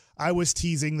 Because I was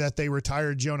teasing that they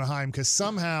retired Jonah Heim because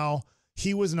somehow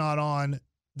he was not on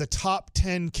the top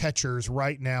 10 catchers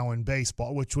right now in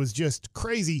baseball, which was just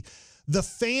crazy. The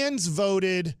fans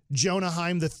voted Jonah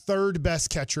Heim the third best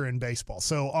catcher in baseball.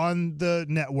 So on the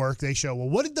network, they show, well,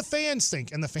 what did the fans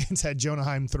think? And the fans had Jonah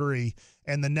Heim 3,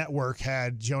 and the network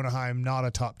had Jonah Heim not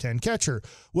a top 10 catcher.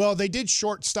 Well, they did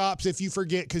shortstops, if you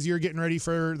forget, because you're getting ready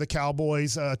for the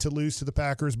Cowboys to lose to the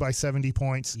Packers by 70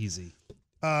 points. Easy.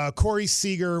 Corey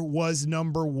Seager was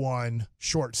number 1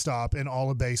 shortstop in all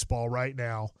of baseball right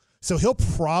now. So he'll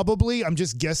probably, I'm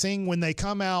just guessing, when they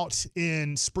come out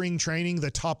in spring training, the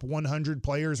top 100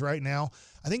 players right now,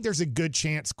 I think there's a good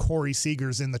chance Corey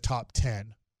Seager's in the top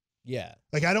 10. Yeah.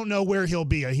 Like, I don't know where he'll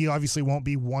be. He obviously won't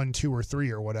be 1, 2, or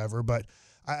 3 or whatever, but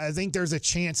I think there's a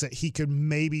chance that he could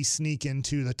maybe sneak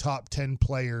into the top 10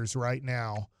 players right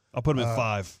now. I'll put him at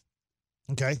 5.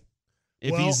 Okay.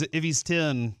 If he's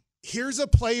 10... Here's a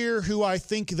player who I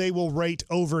think they will rate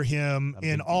over him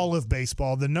in all of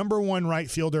baseball. The number 1 right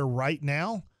fielder right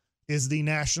now is the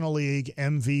National League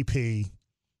MVP,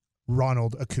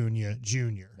 Ronald Acuna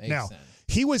Jr. Now,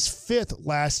 he was 5th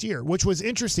last year, which was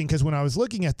interesting because when I was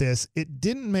looking at this, it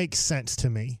didn't make sense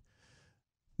to me.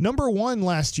 Number 1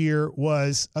 last year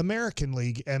was American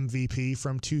League MVP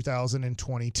from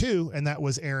 2022, and that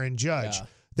was Aaron Judge. Yeah.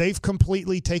 They've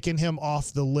completely taken him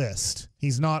off the list.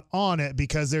 He's not on it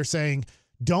because they're saying,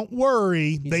 don't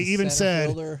worry. They even said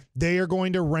fielder. They are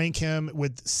going to rank him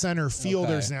with center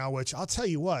fielders now, which I'll tell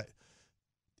you what,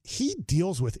 he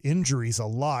deals with injuries a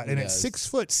lot. And at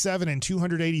 6'7" and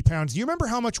 280 pounds, do you remember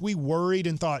how much we worried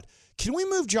and thought, can we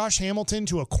move Josh Hamilton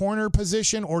to a corner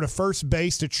position or to first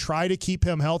base to try to keep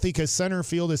him healthy? Because center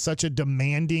field is such a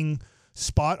demanding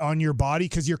spot on your body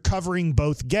because you're covering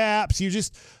both gaps.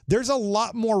 There's a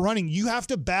lot more running. You have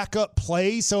to back up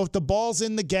plays. So if the ball's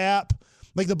in the gap,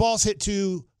 like the ball's hit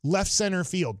to left center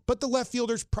field, but the left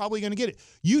fielder's probably going to get it,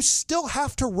 you still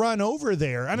have to run over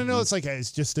there. I don't know. It's like,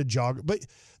 it's just a jog, but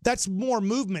that's more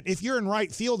movement. If you're in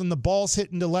right field and the ball's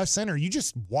hitting to left center, you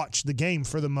just watch the game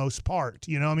for the most part.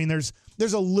 You know, I mean, there's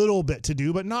a little bit to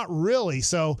do, but not really.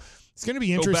 So it's going to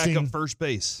be interesting. Go back up first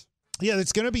base. Yeah,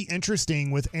 it's going to be interesting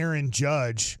with Aaron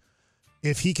Judge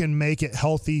if he can make it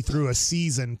healthy through a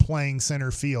season playing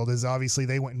center field, as obviously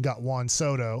they went and got Juan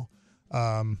Soto.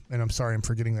 And I'm sorry, I'm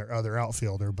forgetting their other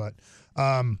outfielder. But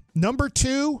number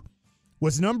 2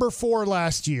 was number 4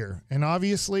 last year. And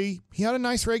obviously he had a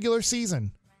nice regular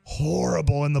season.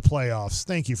 Horrible in the playoffs.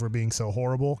 Thank you for being so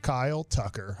horrible. Kyle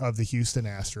Tucker of the Houston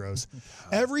Astros.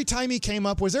 Every time he came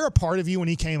up, was there a part of you when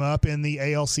he came up in the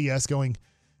ALCS going,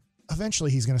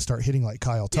 eventually he's going to start hitting like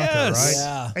Kyle Tucker, right?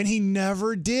 Yeah. And he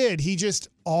never did. He just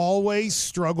always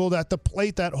struggled at the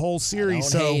plate that whole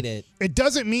series. I don't hate it. It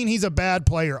doesn't mean he's a bad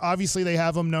player. Obviously, they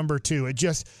have him number 2. It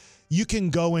just, you can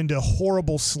go into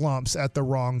horrible slumps at the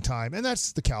wrong time. And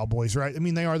that's the Cowboys, right? I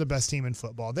mean, they are the best team in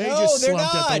football. They just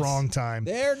slumped at the wrong time.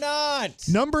 They're not.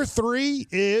 Number 3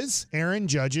 is Aaron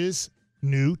Judge's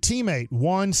new teammate,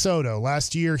 Juan Soto.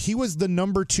 Last year, he was the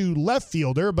number 2 left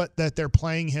fielder, but that they're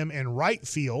playing him in right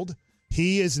field.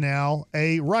 He is now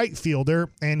a right fielder,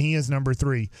 and he is number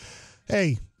 3.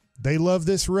 Hey, they love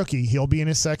this rookie. He'll be in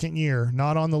his 2nd year.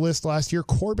 Not on the list last year.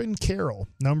 Corbin Carroll,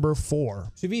 number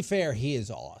 4. To be fair, he is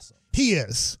awesome. He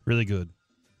is. Really good.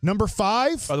 Number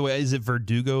 5. By the way, is it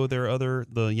Verdugo,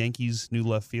 the Yankees' new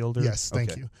left fielder? Yes,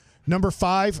 thank you. Number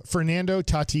 5, Fernando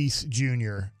Tatis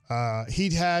Jr.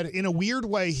 He'd had, in a weird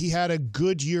way, he had a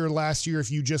good year last year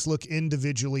if you just look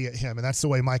individually at him. And that's the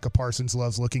way Micah Parsons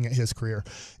loves looking at his career,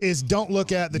 is don't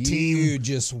look at the team. You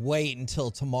just wait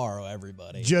until tomorrow,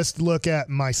 everybody. Just look at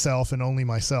myself and only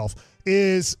myself.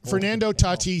 Is Fernando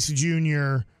Tatis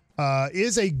Jr.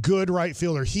 Is a good right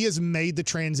fielder. He has made the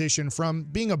transition from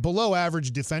being a below average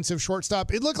defensive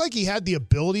shortstop. It looked like he had the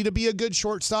ability to be a good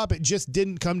shortstop. It just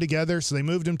didn't come together, so they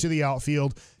moved him to the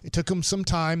outfield. It took him some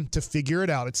time to figure it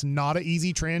out. It's not an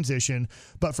easy transition,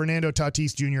 but Fernando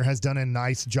Tatis Jr. has done a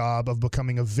nice job of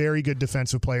becoming a very good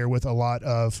defensive player with a lot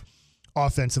of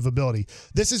offensive ability.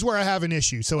 This is where I have an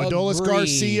issue. So Adolis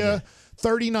Garcia,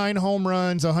 39 home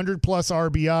runs, 100-plus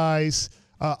RBIs.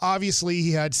 Obviously,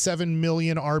 he had 7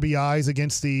 million RBIs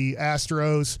against the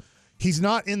Astros. He's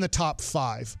not in the top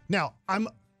 5. Now, I'm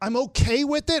okay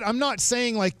with it. I'm not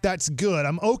saying like that's good.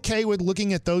 I'm okay with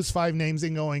looking at those 5 names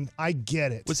and going, I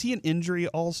get it. Was he an injury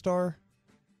all-star?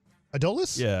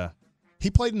 Adolis? Yeah. He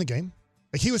played in the game.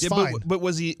 Like, he was fine. But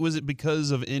was it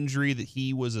because of injury that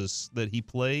he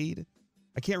played?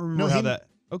 I can't remember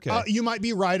Okay. You might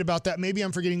be right about that. Maybe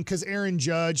I'm forgetting because Aaron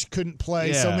Judge couldn't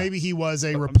play, so Yeah. maybe he was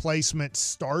a replacement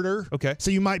starter. Okay.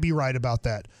 So you might be right about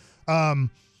that.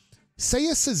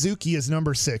 Seiya Suzuki is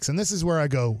number 6, and this is where I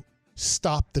go,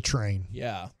 stop the train.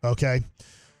 Yeah. Okay.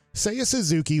 Seiya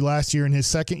Suzuki last year in his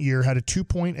second year had a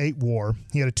 2.8 WAR.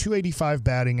 He had a 285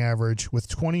 batting average with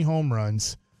 20 home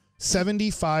runs,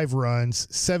 75 runs,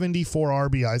 74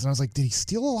 RBIs. And I was like, did he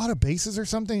steal a lot of bases or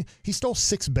something? He stole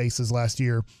 6 bases last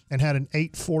year and had an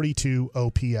 842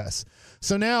 OPS.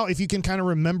 So now if you can kind of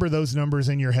remember those numbers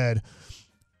in your head,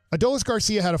 Adolis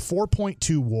Garcia had a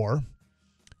 4.2 WAR.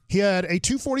 He had a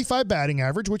 245 batting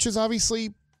average, which is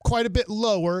obviously quite a bit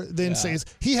lower than Seiya's.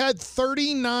 He had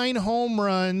 39 home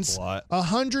runs,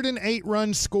 108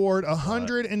 runs scored,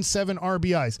 107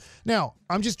 RBIs. Now,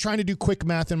 I'm just trying to do quick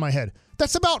math in my head.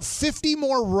 That's about 50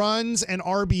 more runs and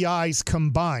RBIs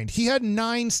combined. He had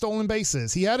 9 stolen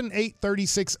bases. He had an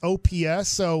 836 OPS.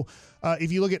 So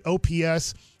if you look at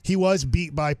OPS, he was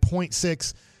beat by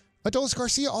 0.6. Adolis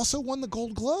Garcia also won the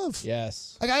Gold Glove.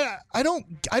 Yes. Like I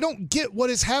don't get what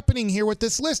is happening here with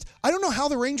this list. I don't know how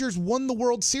the Rangers won the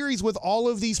World Series with all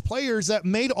of these players that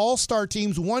made all-star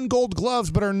teams, won Gold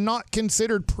Gloves, but are not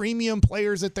considered premium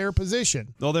players at their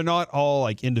position. No, they're not all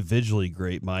like individually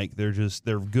great, Mike. They're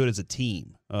good as a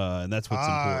team, and that's what's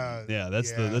important. Yeah,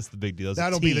 that's the big deal.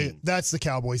 That's the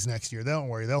Cowboys next year. Don't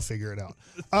worry, they'll figure it out.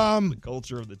 The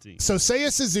culture of the team. So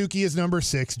Seiya Suzuki is number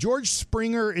 6. George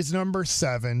Springer is number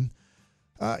 7.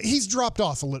 He's dropped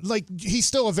off a little. Like, he's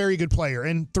still a very good player.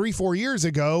 And 3-4 years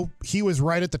ago, he was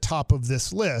right at the top of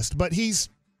this list. But he's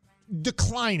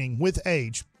declining with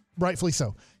age, rightfully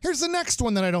so. Here's the next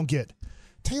one that I don't get.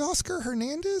 Teoscar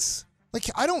Hernandez? Like,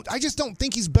 I just don't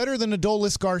think he's better than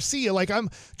Adolis Garcia. Like,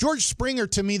 George Springer,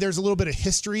 to me, there's a little bit of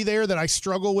history there that I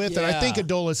struggle with. And I think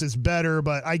Adolis is better,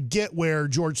 but I get where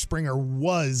George Springer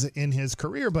was in his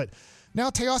career. But now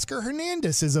Teoscar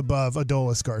Hernandez is above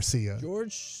Adolis Garcia.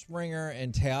 George Springer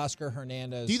and Teoscar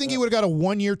Hernandez. Do you think he would have got a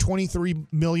 1-year, $23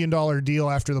 million deal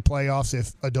after the playoffs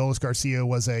if Adolis Garcia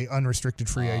was a unrestricted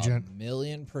free agent?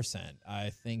 1,000,000%. I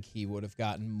think he would have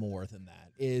gotten more than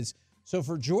that. So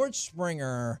for George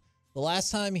Springer, the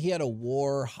last time he had a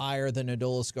WAR higher than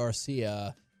Adolis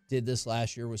Garcia did this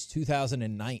last year was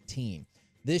 2019.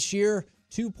 This year,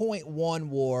 2.1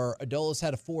 WAR. Adolis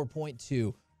had a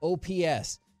 4.2.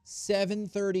 OPS,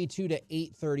 732 to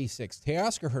 836.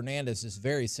 Teoscar Hernandez is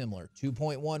very similar.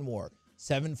 2.1 WAR,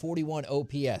 741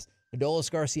 OPS.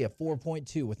 Adolis Garcia,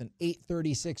 4.2 with an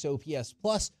 836 OPS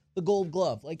plus the Gold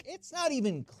Glove. Like, it's not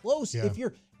even close. Yeah.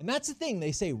 And that's the thing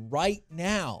they say right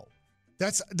now.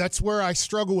 That's where I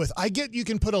struggle with. I get you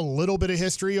can put a little bit of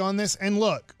history on this. And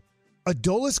look,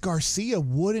 Adolis Garcia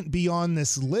wouldn't be on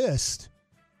this list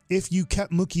if you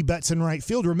kept Mookie Betts in right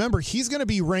field. Remember, he's going to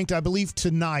be ranked, I believe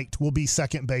tonight will be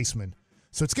second baseman.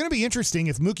 So it's going to be interesting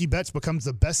if Mookie Betts becomes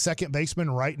the best second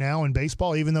baseman right now in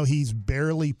baseball, even though he's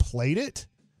barely played it,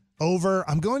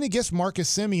 I'm going to guess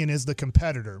Marcus Semien is the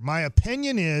competitor. My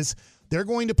opinion is they're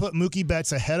going to put Mookie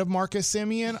Betts ahead of Marcus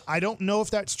Semien. I don't know if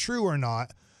that's true or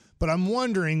not, but I'm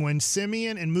wondering when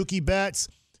Semien and Mookie Betts,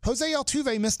 Jose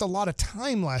Altuve missed a lot of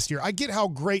time last year. I get how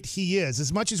great he is.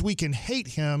 As much as we can hate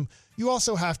him, you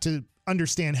also have to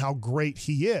understand how great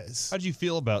he is. How did you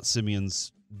feel about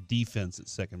Simeon's defense at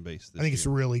second base this I think year? it's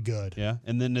really good. Yeah,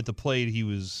 and then at the plate, he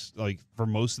was like, for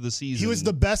most of the season, He was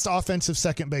the best offensive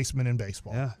second baseman in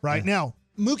baseball. Yeah, right now,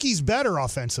 Mookie's better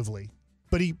offensively,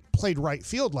 but he played right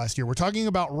field last year. We're talking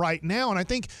about right now, and I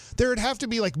think there would have to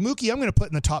be like Mookie, I'm going to put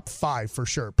in the top 5 for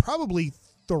sure. Probably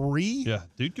 3. Yeah,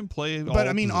 dude can play. But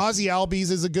I mean, Ozzie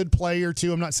Albies is a good player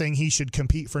too. I'm not saying he should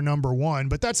compete for number 1,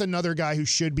 but that's another guy who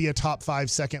should be a top 5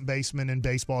 second baseman in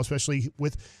baseball, especially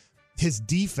with his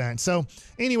defense. So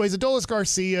anyways, Adolis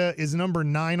Garcia is number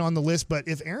 9 on the list. But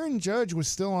if Aaron Judge was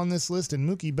still on this list and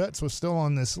Mookie Betts was still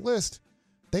on this list,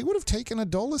 they would have taken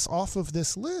Adolis off of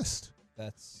this list.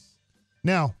 That's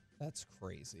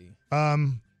crazy.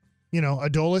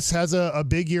 Adolis has a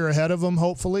big year ahead of him,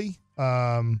 hopefully.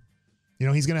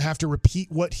 He's going to have to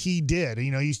repeat what he did.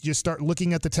 You just start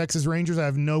looking at the Texas Rangers. I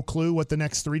have no clue what the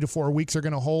next 3 to 4 weeks are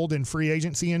going to hold in free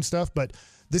agency and stuff, but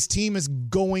this team is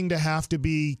going to have to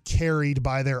be carried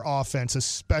by their offense,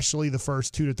 especially the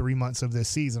first 2 to 3 months of this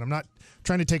season. I'm not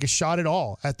trying to take a shot at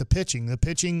all at the pitching. The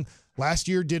pitching last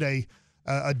year did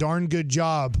a darn good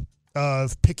job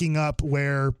of picking up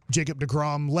where Jacob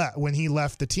deGrom when he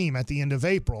left the team at the end of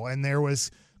April, and there was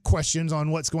questions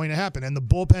on what's going to happen. And the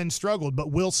bullpen struggled,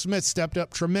 but Will Smith stepped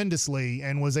up tremendously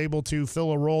and was able to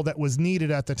fill a role that was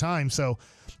needed at the time. So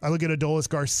I look at Adolis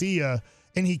Garcia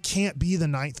and he can't be the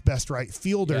 9th best right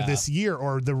fielder this year,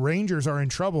 or the Rangers are in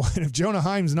trouble. And if Jonah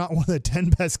Heim's not one of the 10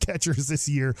 best catchers this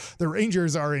year, the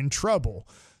Rangers are in trouble.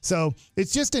 So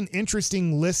it's just an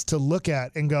interesting list to look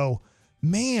at and go,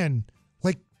 man,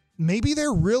 like maybe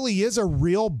there really is a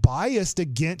real bias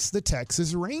against the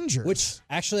Texas Rangers. Which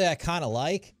actually I kind of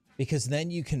like, because then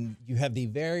you have the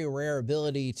very rare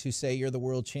ability to say you're the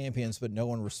world champions, but no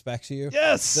one respects you.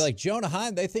 Yes. They're like, Jonah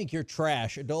Heim, they think you're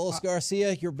trash. Adolis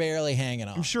Garcia, you're barely hanging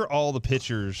on. I'm sure all the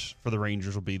pitchers for the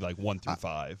Rangers will be like 1 through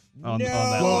 5 on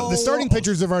that. Well, the starting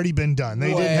pitchers have already been done.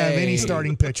 They didn't have any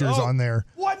starting pitchers on there.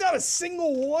 What? Not a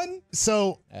single one?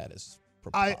 So that is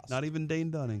preposterous. Not even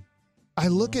Dane Dunning. I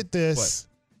look at this,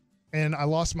 and I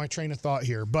lost my train of thought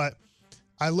here, but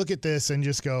I look at this and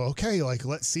just go, okay, like,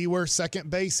 let's see where second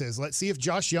base is. Let's see if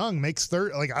Josh Young makes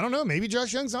third. Like, I don't know. Maybe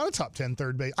Josh Young's not a top 10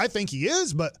 third base. I think he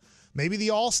is, but maybe the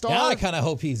all-star. Now I kind of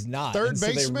hope he's not. Third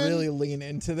baseman. baseman. So they really lean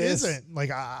into this. Isn't. Like,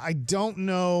 I don't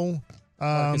know.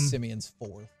 Marcus Semion's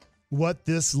 4th. What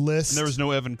this list. And there was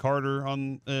no Evan Carter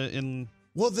on in.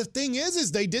 Well, the thing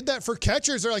is they did that for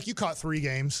catchers. They're like, you caught 3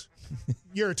 games.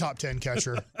 You're a top 10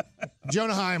 catcher.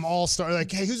 Jonah Heim, all-star.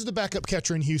 Like, hey, who's the backup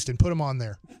catcher in Houston? Put him on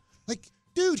there. Like,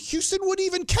 dude, Houston wouldn't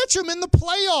even catch him in the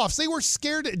playoffs. They were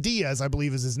scared. Diaz, I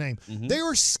believe is his name. Mm-hmm. They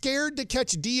were scared to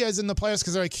catch Diaz in the playoffs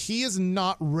because they're like, he is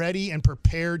not ready and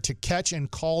prepared to catch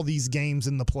and call these games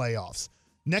in the playoffs.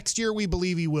 Next year, we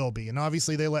believe he will be. And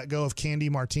obviously, they let go of Candy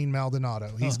Martin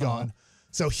Maldonado. He's gone.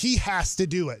 So he has to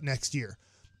do it next year.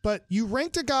 But you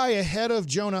ranked a guy ahead of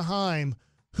Jonah Heim,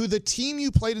 who the team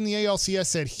you played in the ALCS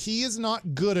said he is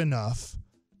not good enough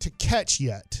to catch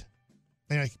yet.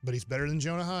 And you're like, but he's better than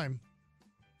Jonah Heim.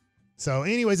 So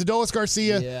anyways, Adolis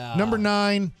Garcia, number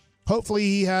 9. Hopefully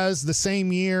he has the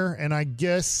same year, and I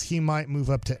guess he might move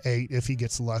up to 8 if he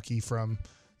gets lucky from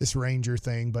this Ranger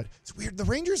thing. But it's weird. The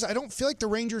Rangers, I don't feel like the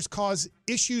Rangers cause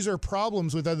issues or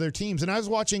problems with other teams. And I was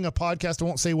watching a podcast. I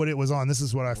won't say what it was on. This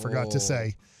is what I forgot to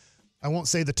say. I won't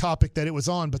say the topic that it was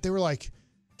on, but they were like,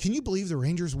 can you believe the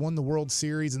Rangers won the World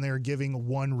Series? And they were giving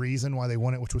one reason why they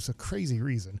won it, which was a crazy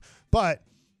reason. But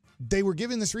they were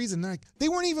giving this reason. They're like, they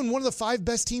weren't even one of the 5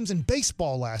 best teams in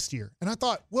baseball last year. And I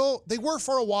thought, well, they were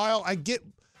for a while. I get,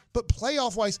 but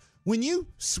playoff-wise, when you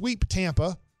sweep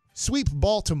Tampa, sweep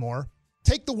Baltimore,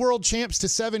 take the world champs to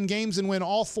 7 games and win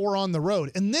all 4 on the road,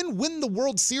 and then win the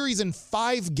World Series in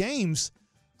 5 games,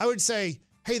 I would say,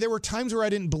 hey, there were times where I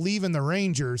didn't believe in the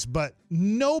Rangers, but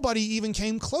nobody even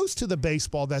came close to the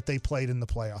baseball that they played in the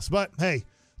playoffs. But, hey,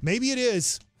 maybe it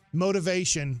is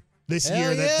motivation this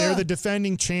year that they're the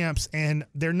defending champs and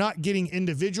they're not getting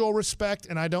individual respect,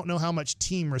 and I don't know how much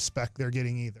team respect they're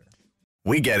getting either.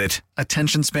 We get it.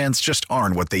 Attention spans just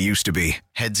aren't what they used to be.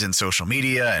 Heads in social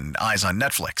media and eyes on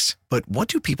Netflix. But what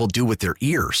do people do with their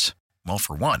ears? Well,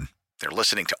 for one, they're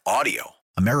listening to audio.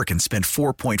 Americans spend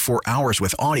 4.4 hours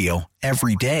with audio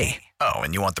every day. Oh,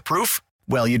 and you want the proof?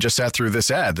 Well, you just sat through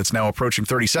this ad that's now approaching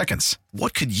 30 seconds.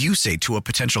 What could you say to a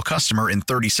potential customer in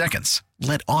 30 seconds?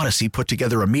 Let Odyssey put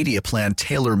together a media plan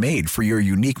tailor-made for your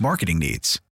unique marketing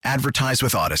needs. Advertise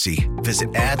with Odyssey.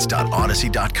 Visit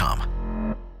ads.odyssey.com.